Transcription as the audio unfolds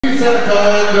Ladies and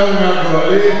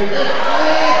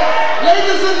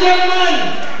gentlemen,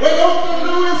 we're going to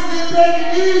Louis to take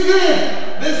it easy.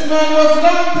 This man was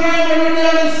long time already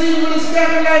on the scene with the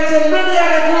satellites and many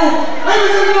other group. Ladies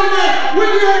and gentlemen, we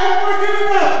are working it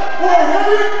up for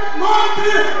Harry, Monty,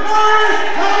 Morris,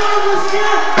 how the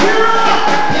scale, hero!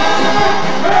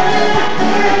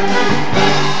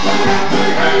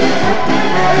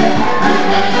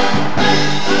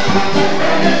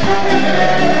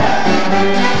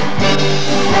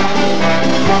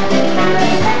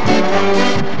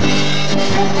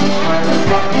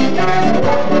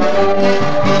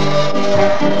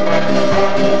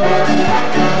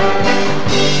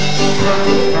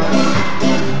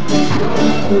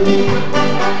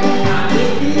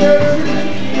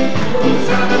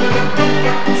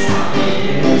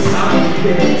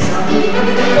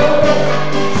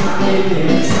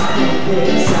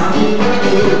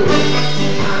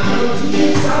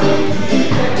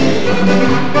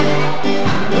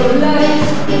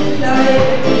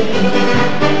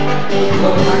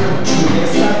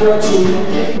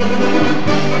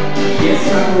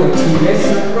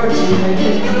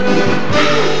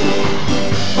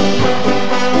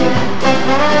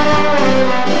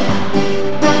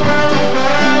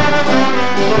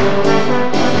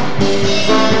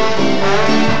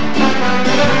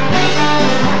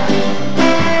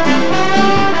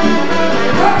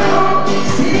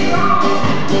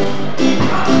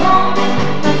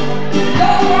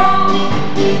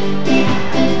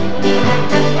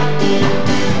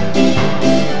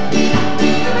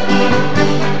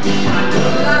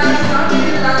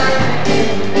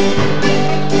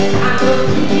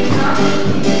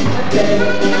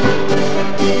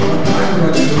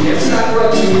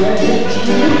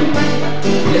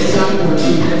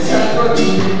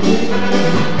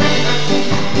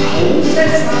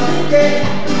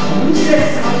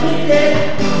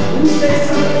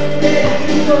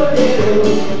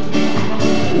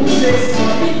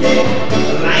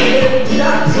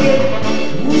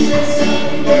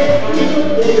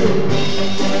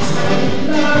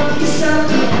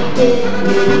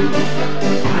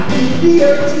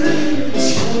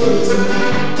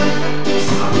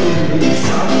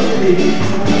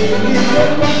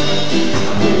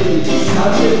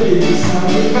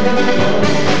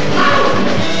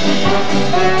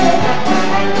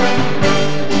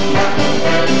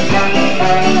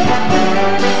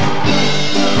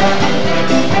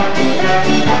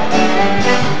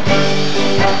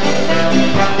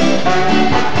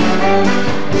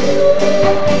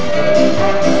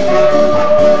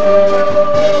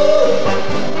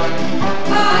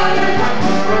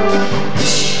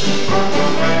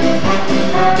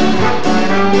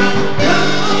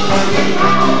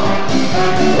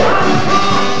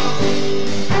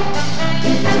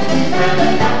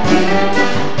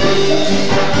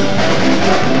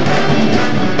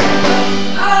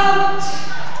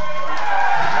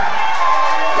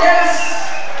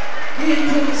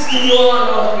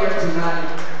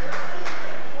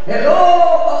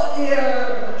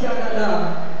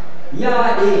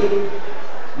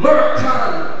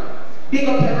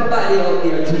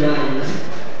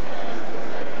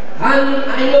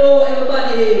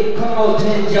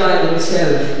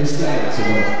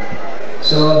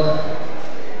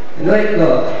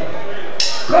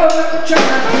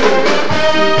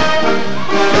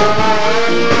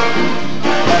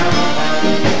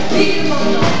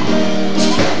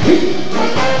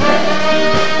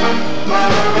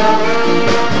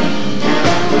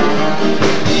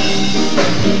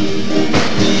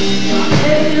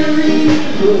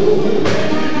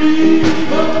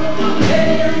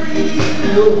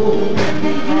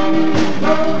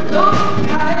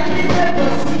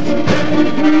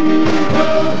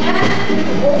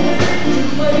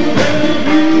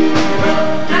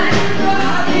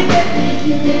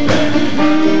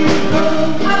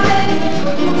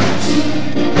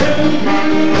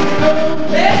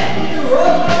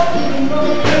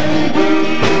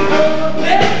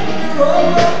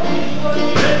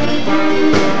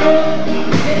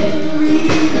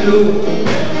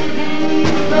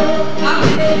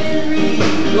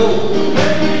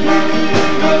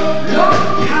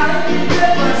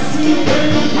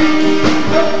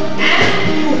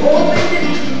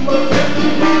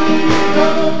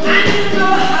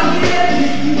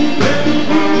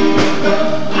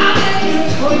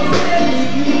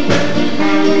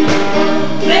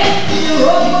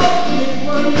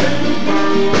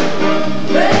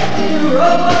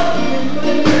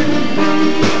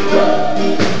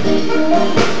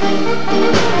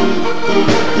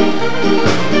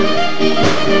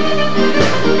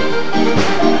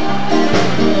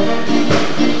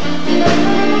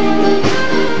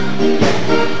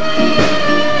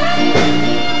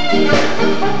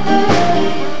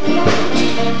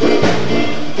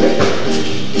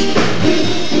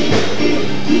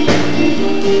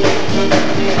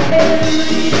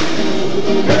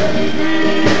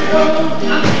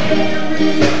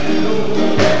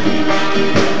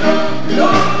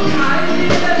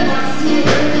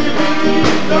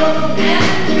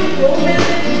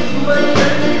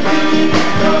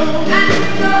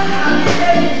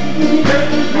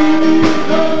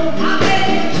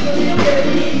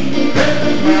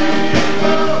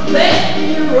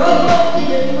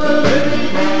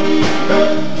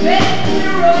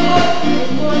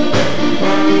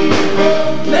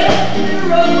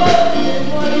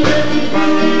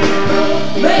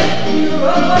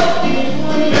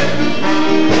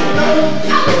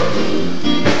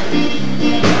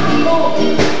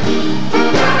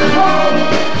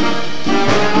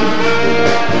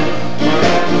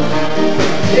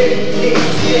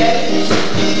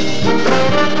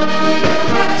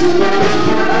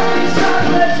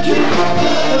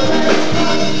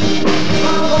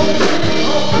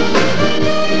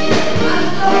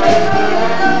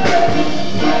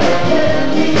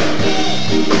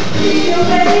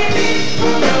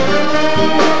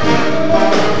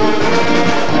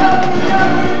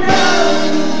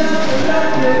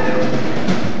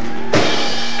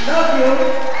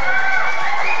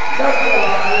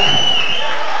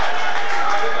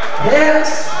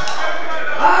 Yes.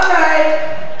 All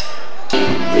right.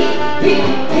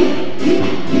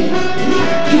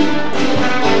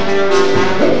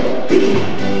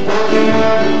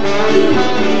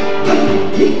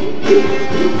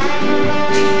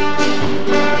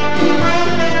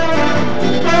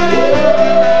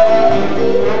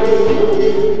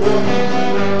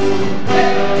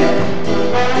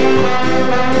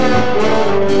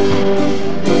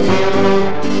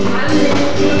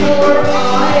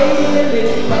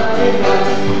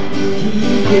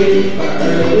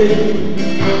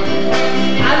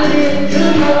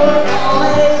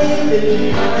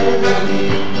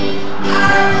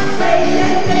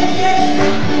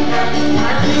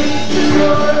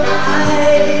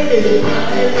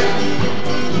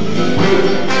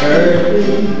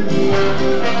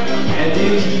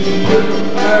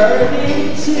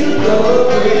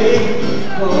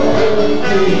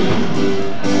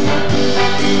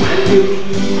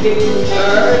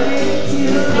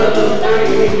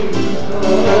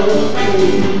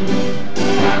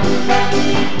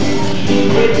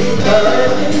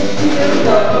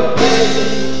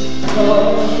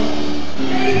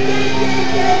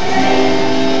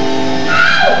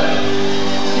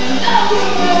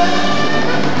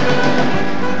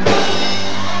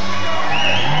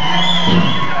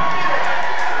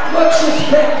 Much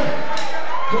respect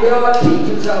to the other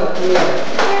teachers out there.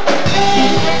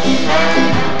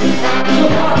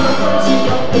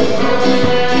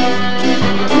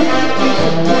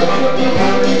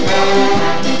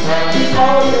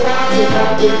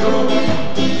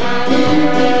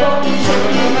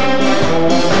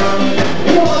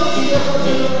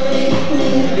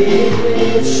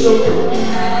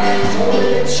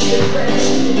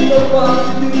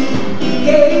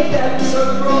 Gave them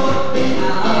some broad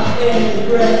out in the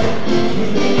bread. He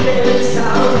lives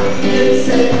how he is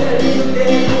said to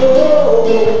them.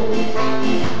 Whoa,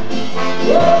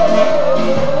 whoa,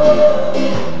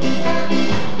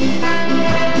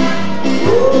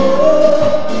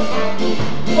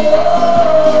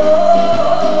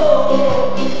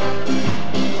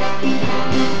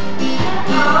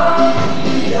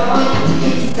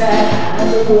 Auntie had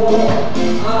a war.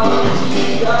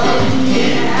 Auntie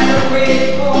had a great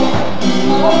war.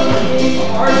 All the king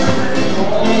horses,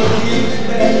 all the king's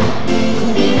men, who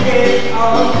get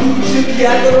Auntie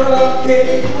together up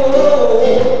in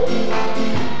whoa,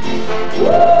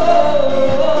 whoa,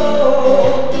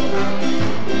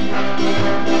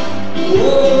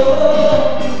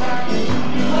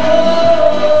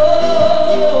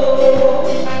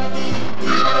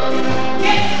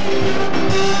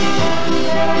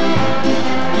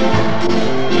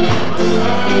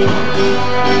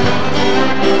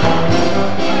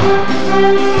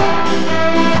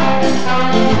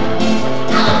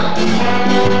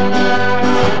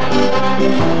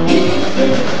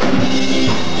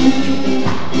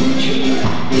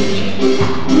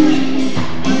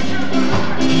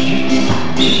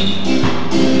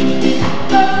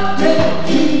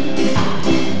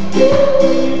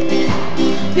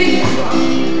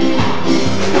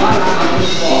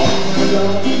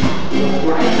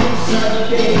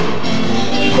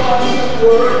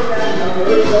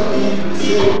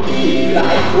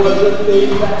 life was a thing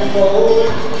that goes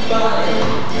by.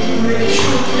 Rich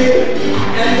would live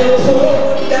and the poor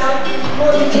would die.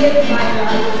 Money kept my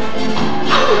life.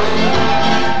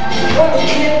 Money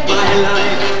kept my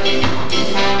life.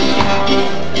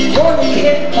 Money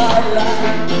kept my life.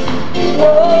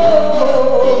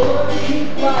 Whoa, money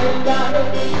kept my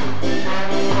life.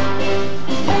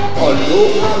 Although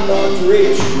I'm not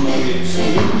rich, it's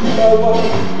no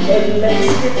and let's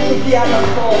get together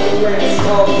for the rest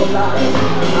of the life.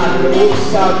 I know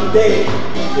someday,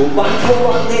 no matter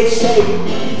what they say,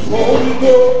 before we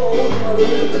go old, money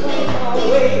will come our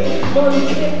way. Money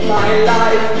kept my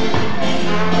life.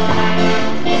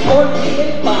 Money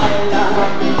kept my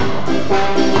life.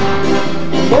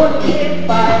 Money kept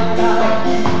my life.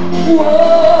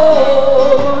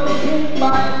 Whoa, money kept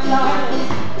my life.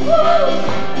 Whoa.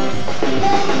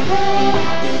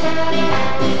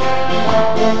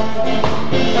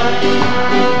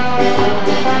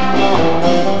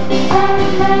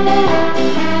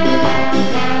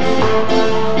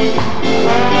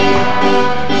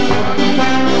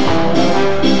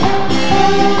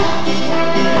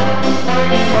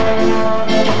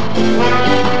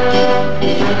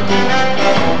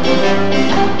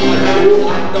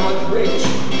 rich,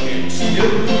 and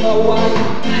still my wife,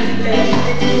 and left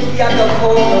it together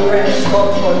for the rest of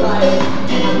her life.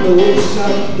 I know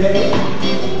someday,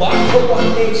 no matter what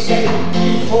they say,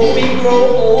 before we grow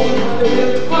old, money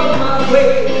will come my way.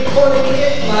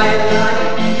 Fornicate my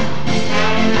life,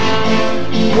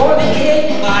 fornicate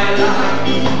my life,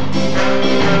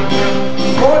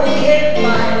 fornicate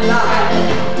my life.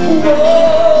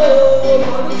 Whoa,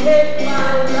 fornicate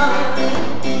my life,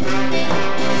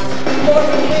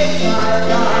 fornicate my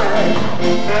life,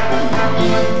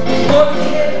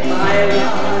 fornicate my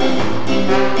life,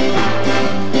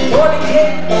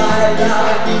 fornicate my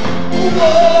life.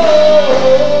 Whoa,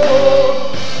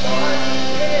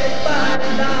 fornicate my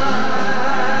life.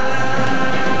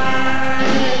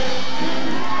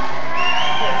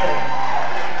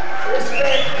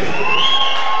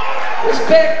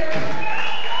 Respect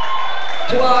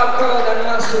to our crowd and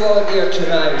massive out here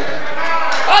tonight.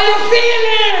 Are you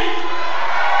feeling?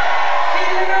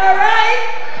 Feeling alright?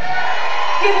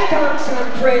 Give thanks and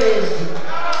praise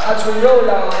as we roll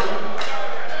on.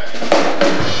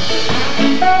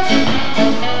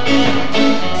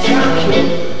 Thank you.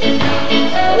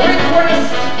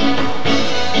 Request.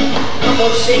 I'm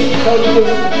gonna sing for you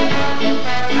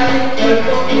a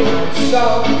little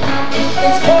song.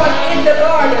 It's called In the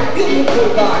Garden, Beautiful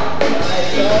Garden. My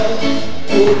love,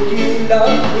 would you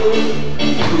love me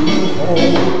to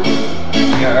hold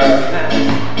your hand,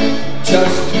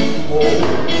 just to hold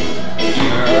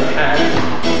your hand,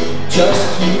 just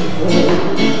to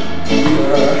hold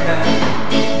your hand.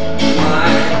 I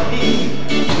need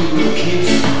to kiss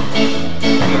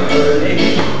your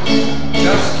lips,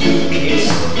 just to kiss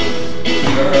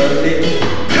your lips.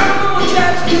 Come on,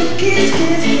 just to kiss,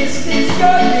 kiss, kiss, kiss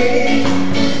your lips.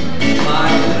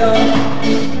 My love,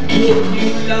 would you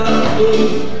love me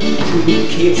to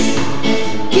kiss,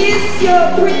 kiss your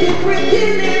pretty, pretty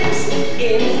lips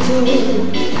into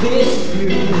this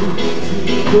beautiful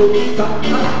come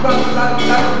on,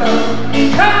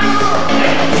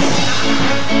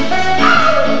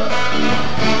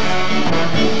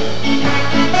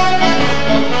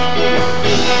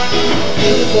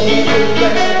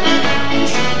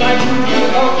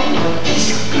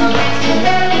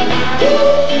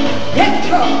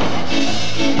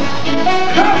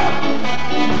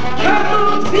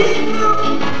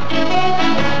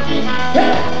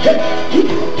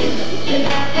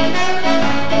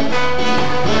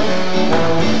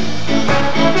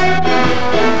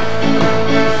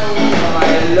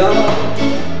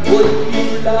 would you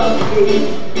love me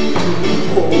to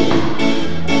hold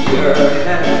your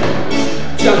hand,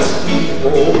 just to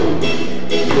hold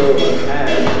your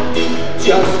hand,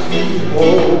 just to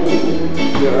hold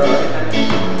your hand.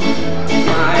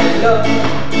 My love,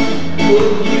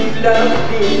 would you love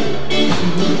me to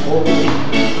hold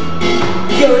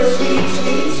your sweet,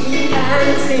 sweet, sweet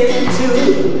hands into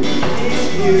this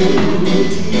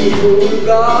beautiful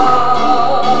garden?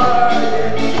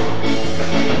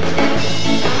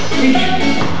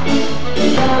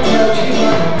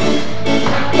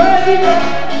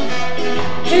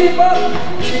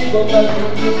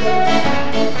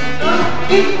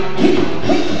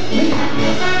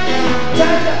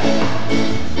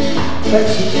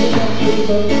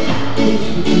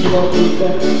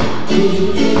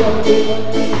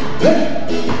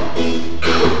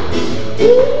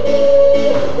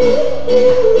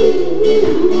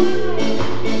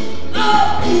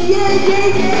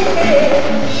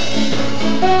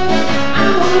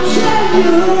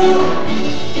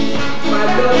 My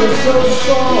love is so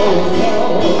strong,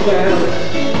 down.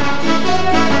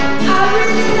 I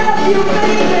really love you,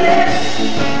 baby.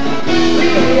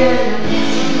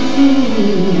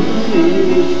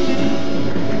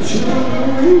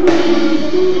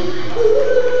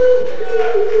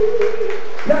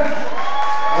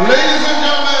 Ladies and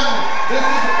gentlemen, this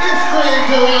is History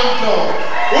Toronto.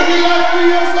 Would you like to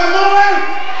hear some more?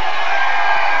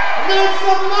 Make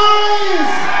some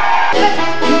noise!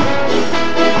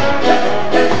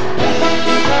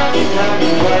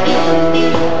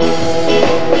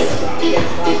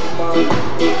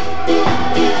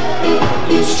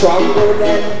 Stronger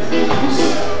than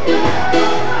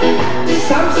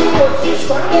some sports, the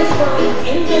strongest one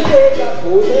in the day that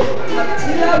hold it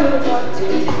until I will not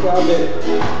take from it.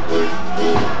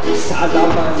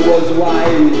 Salaman was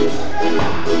wise,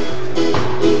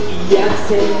 he had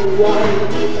said wine.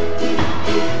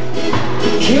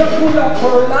 Careful of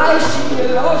her lies, she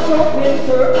will also open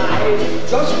her eyes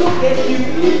just to get you in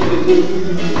the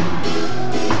mood.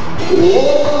 Oh,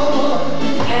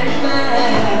 and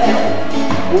man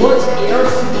was here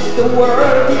since the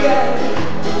world began.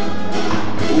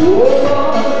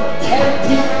 Oh,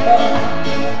 tempting love,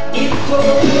 it's so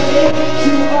clear.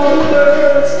 to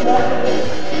understand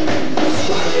the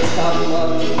strongest of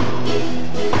love,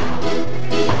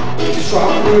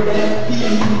 stronger than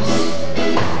peace.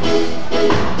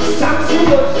 Something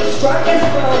was the strongest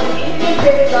man in the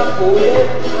days of old,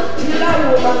 until a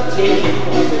woman take it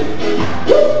from him.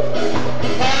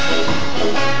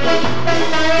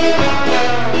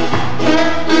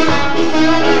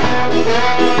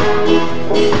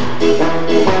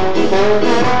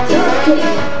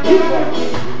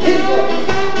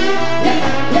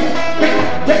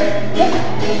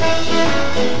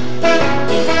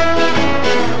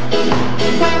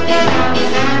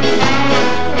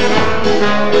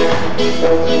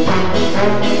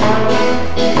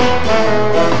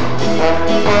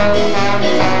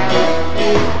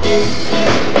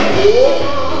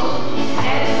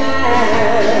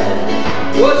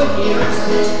 Was here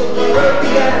since the world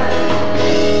began.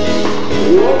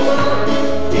 Woman,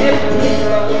 tempting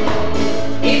love,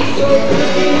 it's so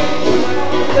pretty to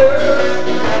wonder.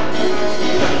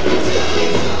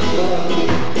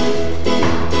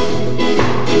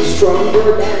 Stronger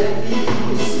than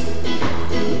these.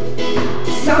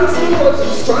 Samson was the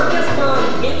strongest man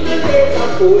in the days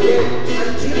of old,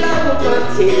 until a woman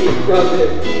take it from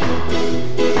him.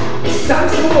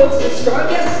 Samson was the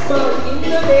strongest man in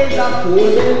the days of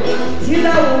old, until a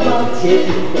woman take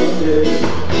it from him.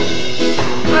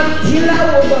 Until a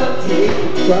woman take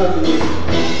it from him.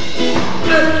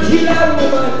 Until a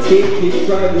woman take it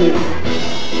from him.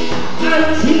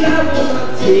 Until a woman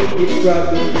take it from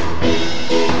him.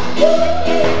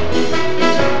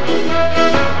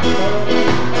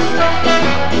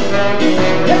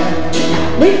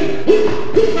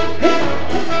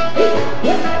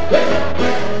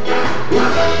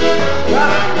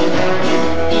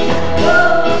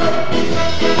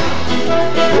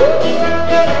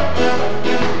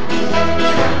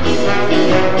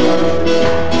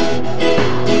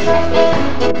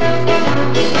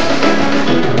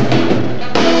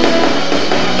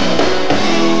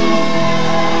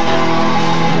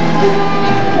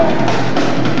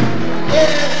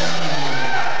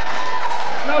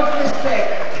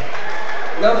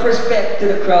 Enough respect to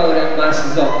the crowd and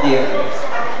masses up there.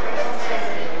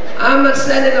 I'm not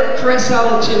sending a press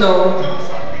out, you know.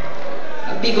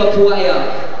 A big up Wire.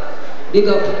 Big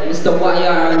up Mr.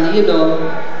 Wire and, you know,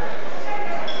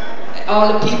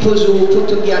 all the people who put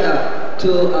together to,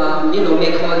 you know,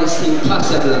 make all this thing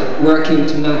possible working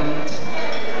tonight.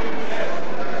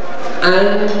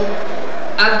 And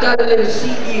I've got a little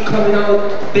CD coming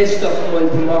out, Best of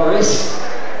Monty Morris.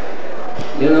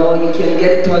 You know, you can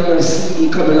get it on your CD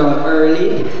coming out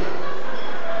early.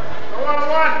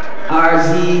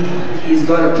 RZ, he's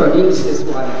gonna produce this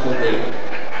one for me.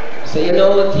 So you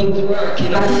know things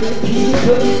working. I see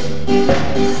people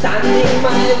standing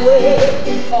my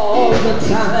way all the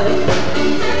time.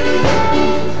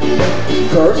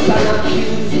 Curse and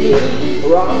accuse me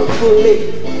wrongfully,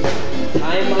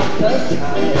 time after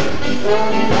time.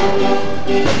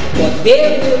 But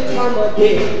there will come a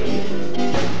day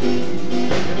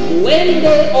when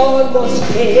they all must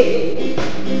pay.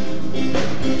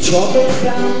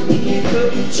 Troublesome people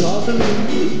trouble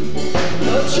you,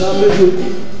 not trouble you.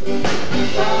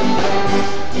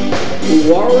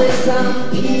 Worrisome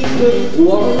people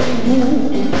worry you,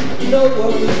 no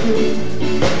worry you.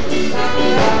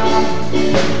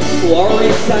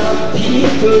 Worrisome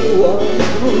people worry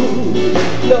you,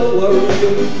 no worry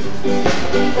you.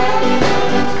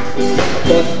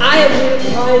 But I will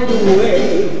find a way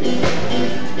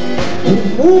to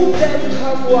move them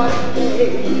come what may.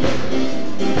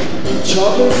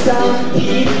 Troublesome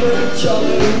people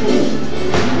trouble you,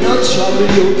 not trouble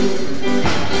you.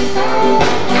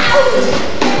 Ouch!